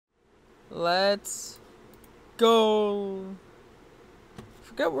Let's go.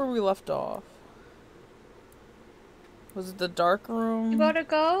 Forget where we left off. Was it the dark room? You gotta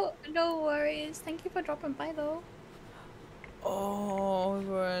go? No worries. Thank you for dropping by though. Oh, we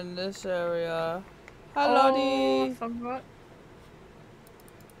were in this area. Hi, Oh, I Lottie. forgot.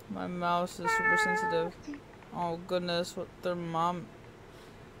 My mouse is super sensitive. Oh goodness, what their mom.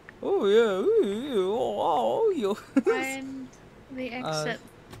 Oh yeah, oh you. Find the uh, exit.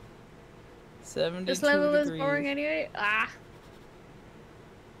 72 This level is degrees. boring anyway. Ah.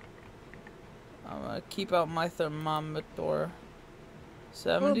 I'm gonna keep out my thermometer. Oh,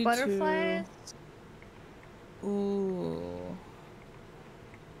 72. butterflies. Ooh.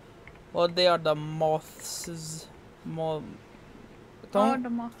 Well, they are the moths. Oh, Don't. the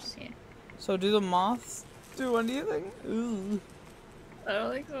moths here. So do the moths do anything? Ooh. I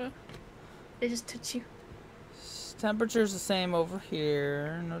don't think so. They just touch you. Temperature's the same over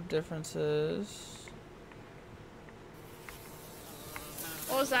here. No differences.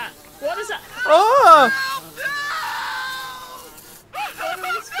 What was that? What is that? Oh! What are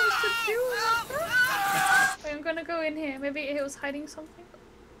we supposed to do about that? Wait, I'm gonna go in here. Maybe it was hiding something.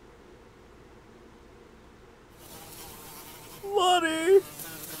 Lottie!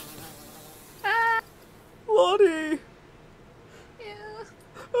 Ah! Lottie! Yeah.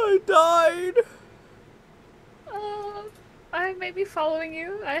 I died! I may be following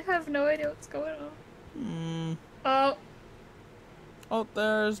you. I have no idea what's going on. Hmm. Oh. Oh,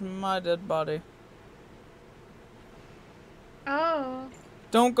 there's my dead body. Oh.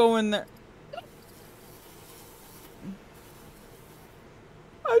 Don't go in there.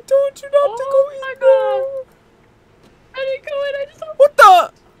 I told you not to go in my there! God. I didn't go in, I just... What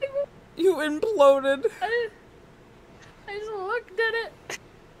the? You imploded. I just looked at it.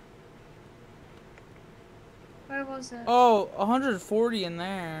 Where was it? Oh, 140 in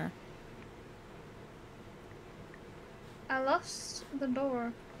there. I lost the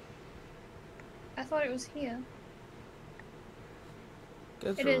door. I thought it was here.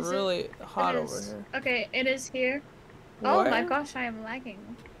 It's It is. really hot it over is. here. Okay, it is here. Where? Oh my gosh, I am lagging.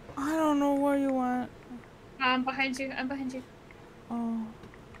 I don't know where you went. I'm behind you. I'm behind you. Oh,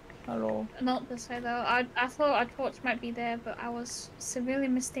 hello. Not this way though. I thought a torch might be there, but I was severely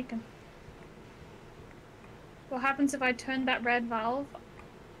mistaken. What happens if I turn that red valve?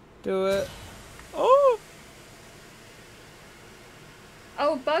 Do it. Oh!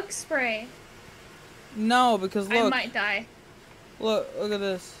 Oh, bug spray. No, because look. I might die. Look at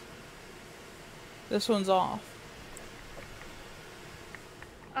this. This one's off.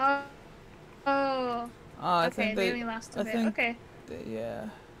 Oh. Oh. I Okay, think they they only last a I bit. think Okay. yeah.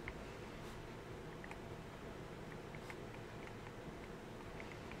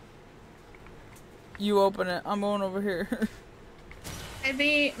 You open it. I'm going over here.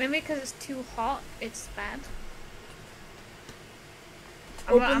 Maybe because it's too hot, it's bad.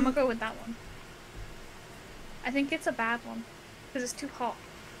 I'm gonna go with that one. I think it's a bad one because it's too hot.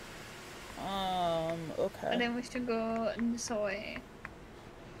 Okay. And then we should go this way.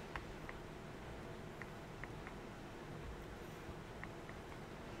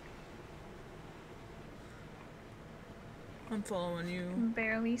 I'm following you. Can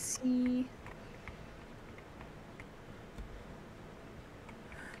barely see.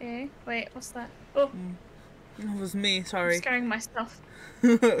 Okay, wait, what's that? Oh, It was me. Sorry. I'm scaring myself.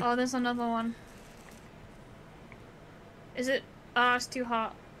 Oh, there's another one. Is it? Ah, it's too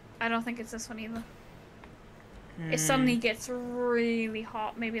hot. I don't think it's this one either. It suddenly gets really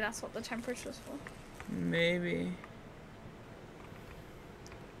hot. Maybe that's what the temperature's for. Maybe.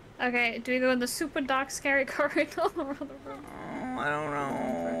 Okay, do we go in the super dark, scary corridor or the room? Oh, I don't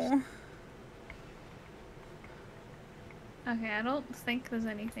know. Okay, I don't think there's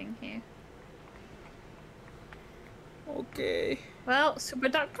anything here. Okay. Well, super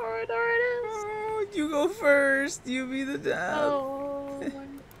dark corridor it is. Oh, you go first. You be the death. Oh.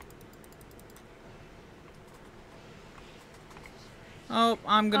 Oh,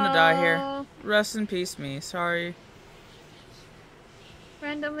 I'm gonna die here. Rest in peace, me. Sorry.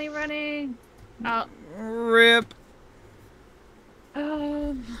 Randomly running. Oh. Rip.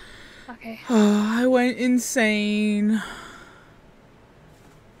 Okay. I went insane.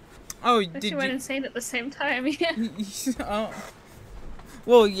 Oh, did you went insane at the same time, yeah. Oh.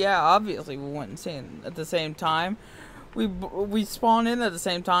 Well, yeah, obviously we went insane at the same time. We spawned in at the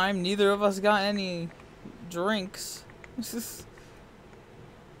same time. Neither of us got any drinks.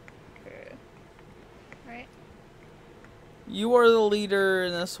 Right. You are the leader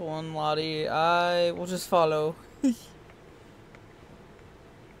in this one, Lottie. I will just follow.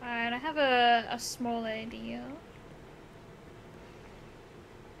 Alright, I have a small idea.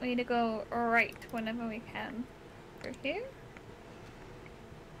 We need to go right whenever we can. Through here?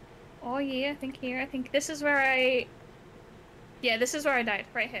 Oh yeah, I think here. I think this is where I... Yeah, this is where I died.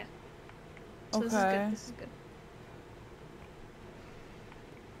 Right here. So Okay. this is good. This is good.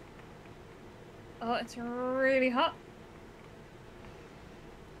 Oh, it's really hot.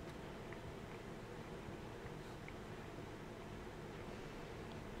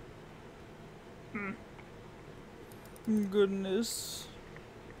 Goodness.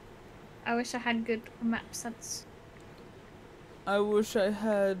 I wish I had good map sense. I wish I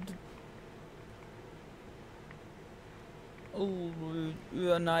had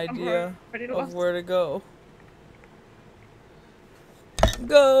an idea ready to of watch. where to go.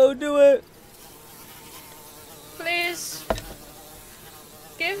 Go, do it! Please.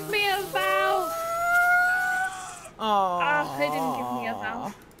 Give me a valve. Aww. They didn't give me a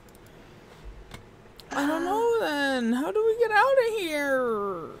valve. I don't know then. How do we get out of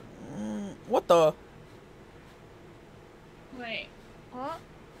here? What the? Wait. What?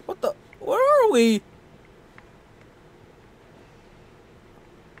 What the? Where are we?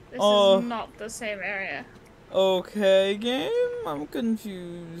 This is not the same area. Okay, game. I'm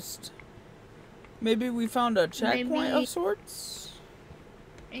confused. Maybe we found a checkpoint of sorts?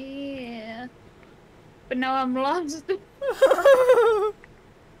 Yeah. But now I'm lost.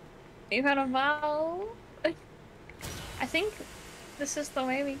 You had a valve? I think this is the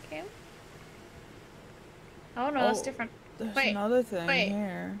way we came. Oh no, that's different. There's Wait, another thing wait.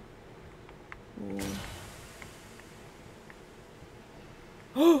 here.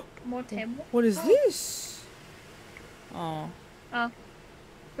 Ooh. More table. What is this? Oh. Oh.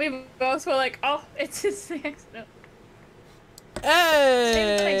 We both were like, oh, it's his next. No. Hey!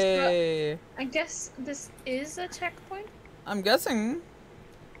 Same place, but I guess this is a checkpoint? I'm guessing.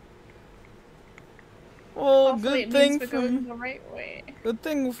 Well, Hopefully good it means thing we're for going the right way. good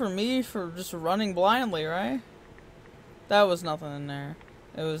thing for me for just running blindly, right? That was nothing in there.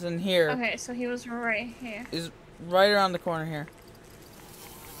 It was in here. Okay, so he was right here. He's right around the corner here.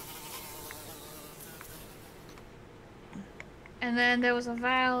 And then there was a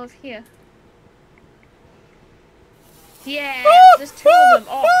valve here. Yeah, there's two of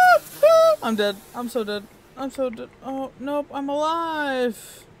them. Oh. I'm dead. I'm so dead. I'm so dead. Oh, nope. I'm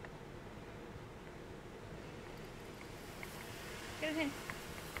alive. Get in here.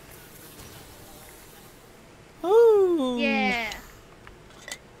 Ooh. Yeah.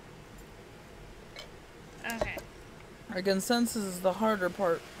 Okay. I can sense this is the harder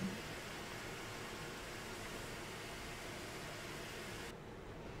part.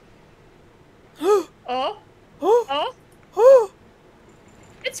 Oh. Oh. Oh. Oh.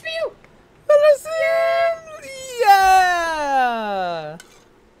 It's you. Yeah.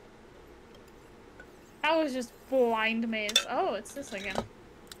 That was just blind maze. Oh, it's this again.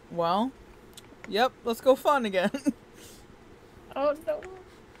 Well, yep. Let's go fun again. Oh no.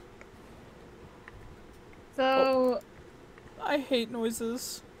 So. I hate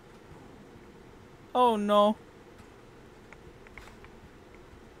noises. Oh no.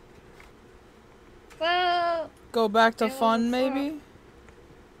 Well. Go back to it fun, was maybe?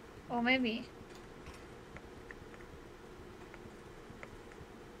 Or maybe.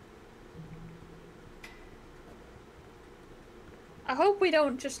 I hope we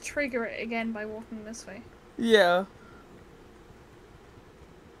don't just trigger it again by walking this way. Yeah.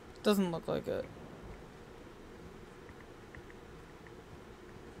 Doesn't look like it.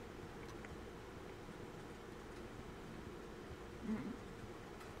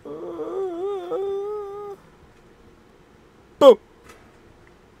 Boom!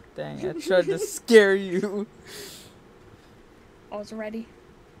 Dang, I tried to scare you. I was ready.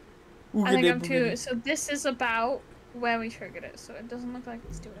 I think I'm too. So this is about where we triggered it, so it doesn't look like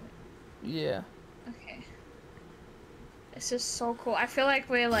it's doing it. Yeah. Okay. This is so cool. I feel like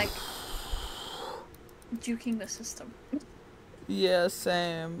we're like juking the system. Yeah,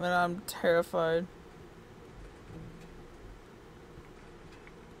 same. And I'm terrified.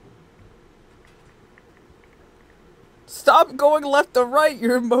 Stop going left to right,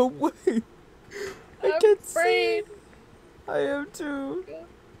 you're in my way. I I'm can't afraid. see. I am too.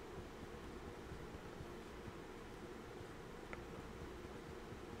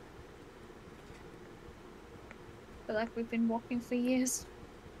 I feel like we've been walking for years.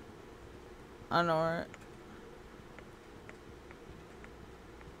 I know, right?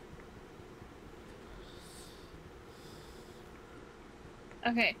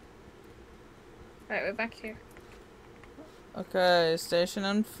 Okay. Right, we're back here. Okay, station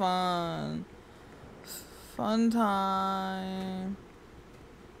and fun. Fun time.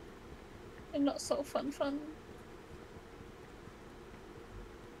 And not so fun.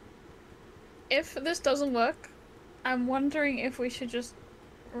 if this doesn't work, I'm wondering if we should just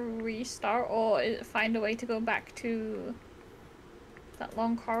restart or find a way to go back to that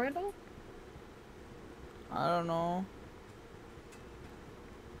long corridor. I don't know.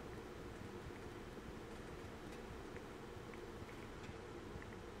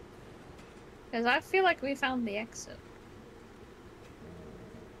 Because I feel like we found the exit.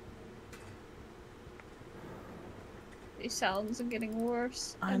 These sounds are getting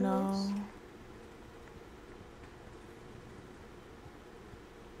worse. I know. Worse.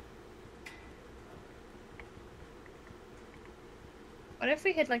 What if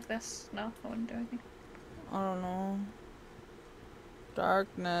we hit like this? No, I wouldn't do anything. I don't know.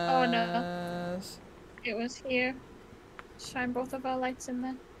 Darkness. Oh no. It was here. Shine both of our lights in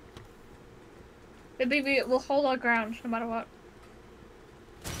there. Maybe we will hold our ground no matter what.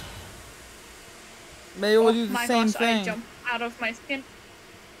 Maybe we'll do the same thing. I jumped out of my skin.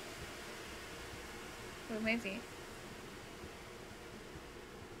 Well, maybe.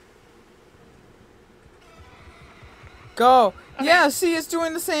 Go. Okay. Yeah, see, it's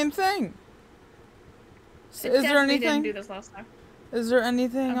doing the same thing. Is there anything? Didn't do this last time. Is there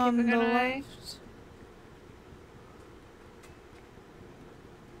anything on the left?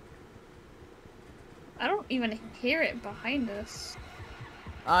 I don't even hear it behind us.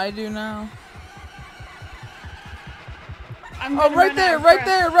 I do now. Oh, right there, right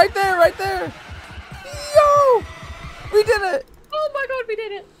there, right there, right there. Yo! We did it. Oh my god, we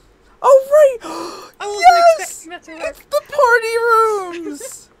did it. Oh, right. I wasn't Yes! expecting that to work. It's the party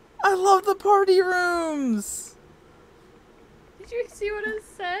rooms. I love the party rooms. Did you see what it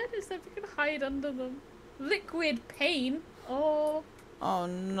said? It said we can hide under them. Liquid pain. Oh. Oh,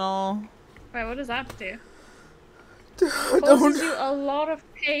 no. Wait, what does that do? Don't. Causes you a lot of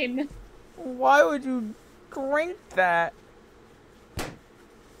pain. Why would you drink that?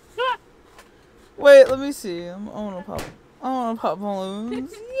 Wait, let me see. I wanna pop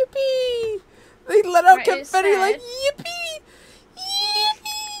balloons. Yippee! They let out Right, confetti like yippee!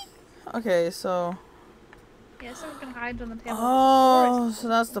 Yippee! Okay, so. Yeah, so we can hide on the table. Oh, so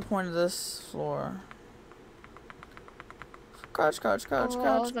that's the point of this floor. Crouch, crouch, crouch, Oh,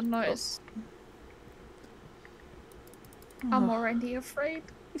 crouch. the noise. I'm already afraid.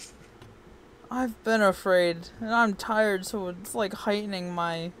 I've been afraid, and I'm tired, so it's like heightening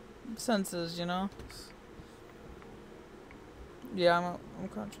my senses, you know? Yeah, I'm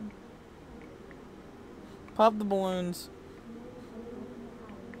crouching. Pop the balloons.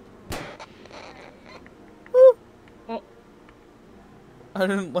 Woo! Oh. I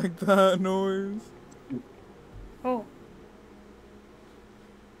didn't like that noise. Oh.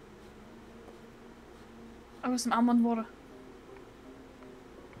 I got some almond water.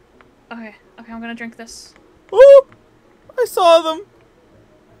 Okay, I'm gonna drink this. Oh! I saw them!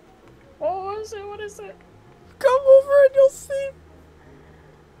 What is it? What is it? Come over and you'll see.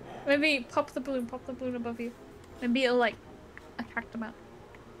 Maybe pop the balloon above you. Maybe it'll like attract them out.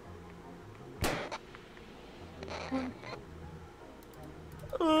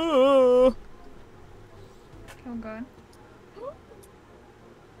 I'm going.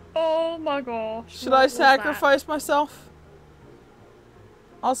 Oh my gosh. Should I sacrifice myself?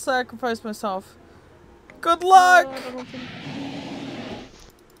 I'll sacrifice myself. Good luck!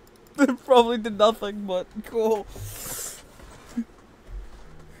 It probably did nothing, but cool.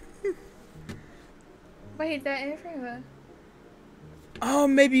 Wait, they're everywhere. Oh,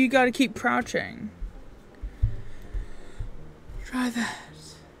 maybe you gotta keep crouching. Try that.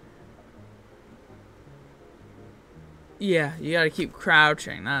 Yeah, you gotta keep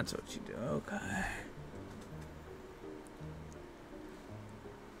crouching. That's what you do. Okay.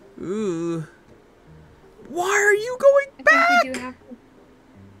 Ooh. Why are you going back?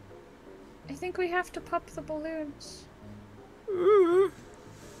 I think we have to pop the balloons. Ooh.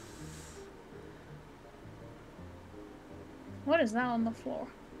 What is that on the floor?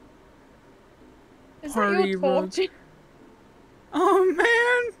 Is Party that your torch?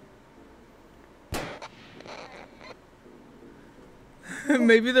 Oh man.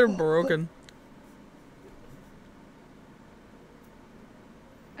 Maybe they're broken.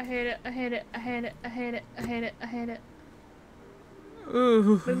 I hate it, I hate it, I hate it, I hate it, I hate it, I hate it.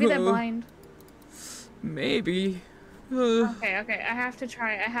 Ooh. Maybe they're blind. Maybe. Okay, I have to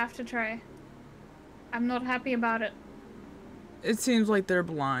try. I'm not happy about it. It seems like they're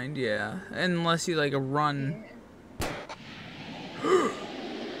blind, yeah. Unless you like run. Yeah.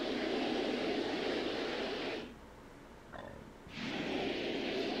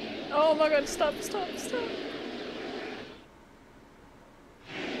 Oh my god, stop.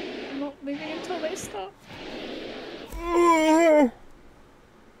 I'm not leaving until they stop.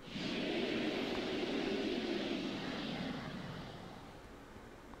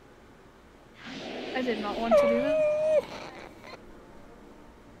 I did not want to do that.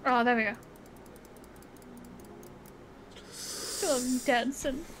 Oh, there we go. Still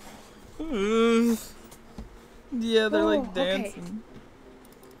dancing. Yeah, they're like Okay. dancing.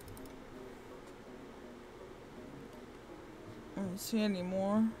 I don't see any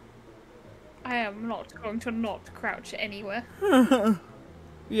more. I am not going to not crouch anywhere.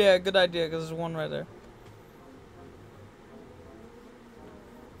 Yeah, good idea, because there's one right there.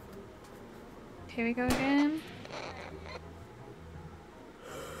 Here we go again.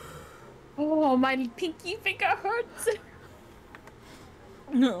 Oh, my pinky finger hurts.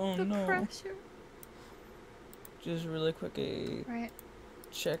 No, The no. pressure. Just really quick, a Right.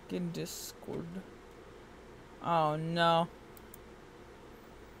 check in Discord. Oh no.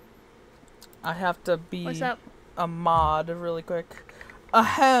 I have to be What's up? a mod really quick.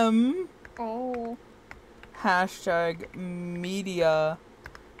 Ahem. Oh. Hashtag media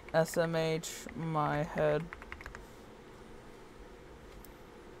SMH my head.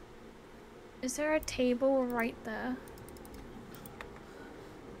 Is there a table right there?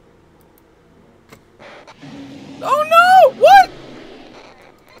 Oh no! What?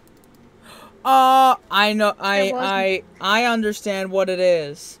 I know. I understand what it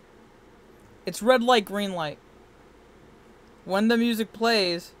is. It's red light, green light. When the music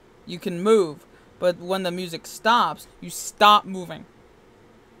plays, you can move, but when the music stops, you stop moving.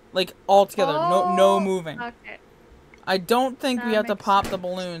 Like altogether, no moving. Okay. I don't think we That have to makes pop the sense.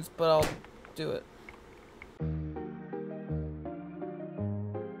 balloons, but I'll do it.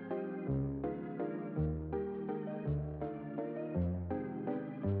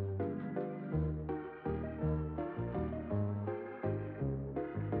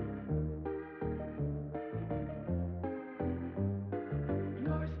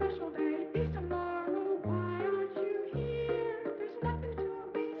 Your special day is tomorrow. Why aren't you here? There's nothing to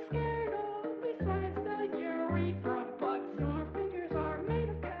be scared of besides the urethra. But your fingers are made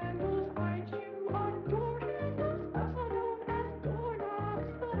of candles. I chew on door handles, also known as doorknobs.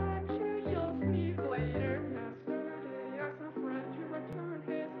 But I'm sure you'll sneeze later. Yesterday, I saw a friend who returned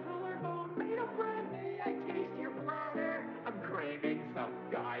his collarbone made of brandy. I taste your bladder. I'm craving some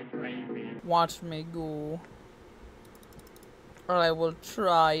guy gravy. Watch me go. Or I will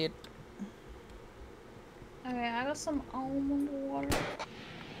try it. Okay, I got some almond water.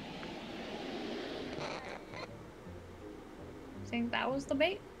 Think that was the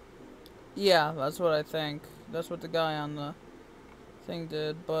bait? Yeah, that's what I think. That's what the guy on the thing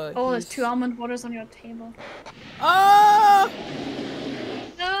did, but Oh, there's he's... 2 almond waters on your table. Ah!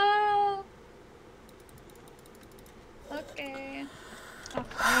 No! Okay. Oh,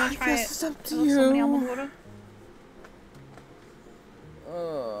 I'm gonna try guess it. it's up to I love so many you. almond water.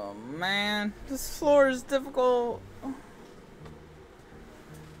 Oh man, this floor is difficult.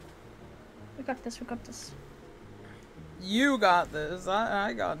 We got this, we got this. You got this.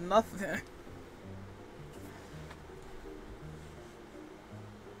 I got nothing.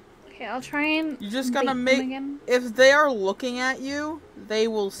 Okay, I'll try and You just gotta bait them make. again. If they are looking at you, they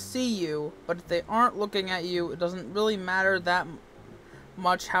will see you. But if they aren't looking at you, it doesn't really matter that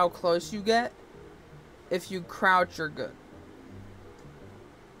much how close you get. If you crouch, you're good.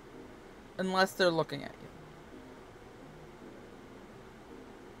 Unless they're looking at you.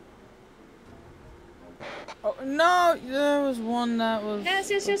 Oh no! There was one that was. Yes,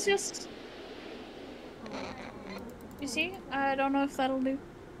 yes, yes, yes. You see? I don't know if that'll do.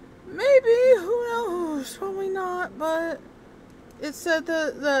 Maybe, who knows? Probably not, but it said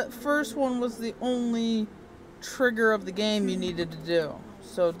that the first one was the only trigger of the game you needed to do.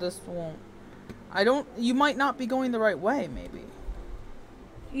 So this won't. You might not be going the right way, maybe.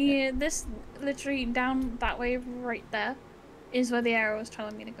 Yeah, this literally down that way right there is where the arrow was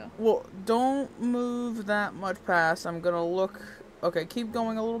telling me to go. Well, don't move that much past. I'm gonna look. Okay, keep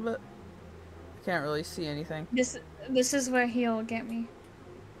going a little bit. I can't really see anything. This is where he'll get me.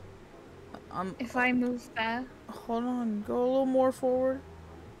 If I move there. Hold on, go a little more forward.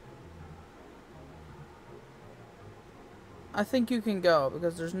 I think you can go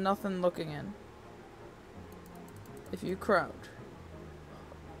because there's nothing looking in. If you crouch.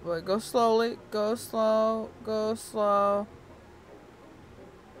 But go slowly, go slow, go slow.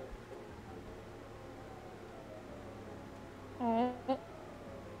 Oh.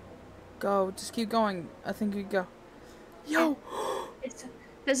 Go, just keep going. I think you go. Yo!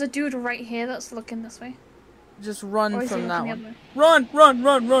 There's a dude right here that's looking this way. Just run Or is he from that looking the one. other way? Run, run,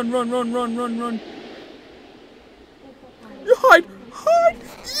 run, run, run, run, run, run, run. You hide! Hide!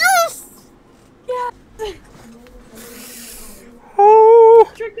 Yes! Yeah!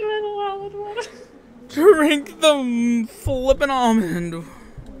 Oh! Drink a little almond water. Drink the flippin' almond.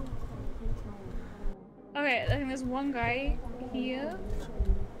 Okay, I think there's one guy here.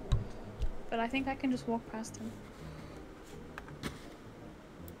 But I think I can just walk past him.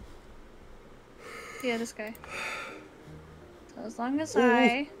 Yeah, this guy. So as long as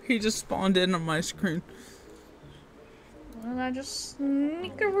He just spawned in on my screen. I just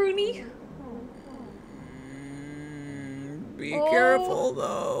sneakaroonie. Be careful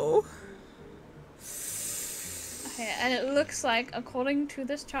though. Okay, and it looks like, according to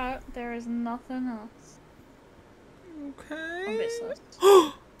this chart, there is nothing else. Okay. On this list.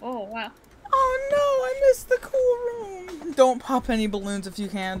 Oh, wow. Oh no, I missed the cool room. Don't pop any balloons if you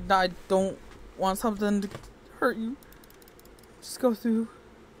can. I don't want something to hurt you. Just go through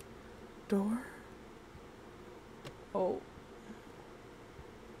door. Oh.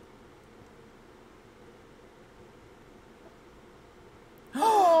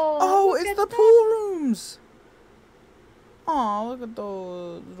 Oh, it's the pool rooms. Oh, look at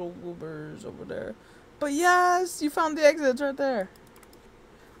those little goobers over there. But yes, you found the exit. It's right there.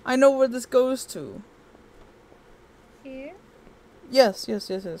 I know where this goes to. Here? Yes.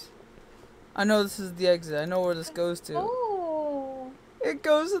 I know this is the exit. I know where this goes to. Oh. It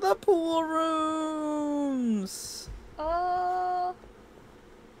goes to the pool rooms. Oh.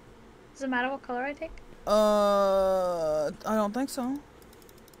 Does it matter what color I take? I don't think so.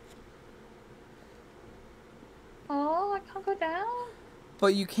 Oh, I can't go down?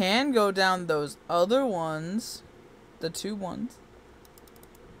 But you can go down those other ones. The 2 ones.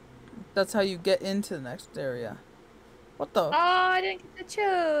 That's how you get into the next area. What the? Oh, I didn't get to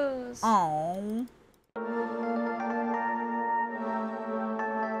choose. Oh.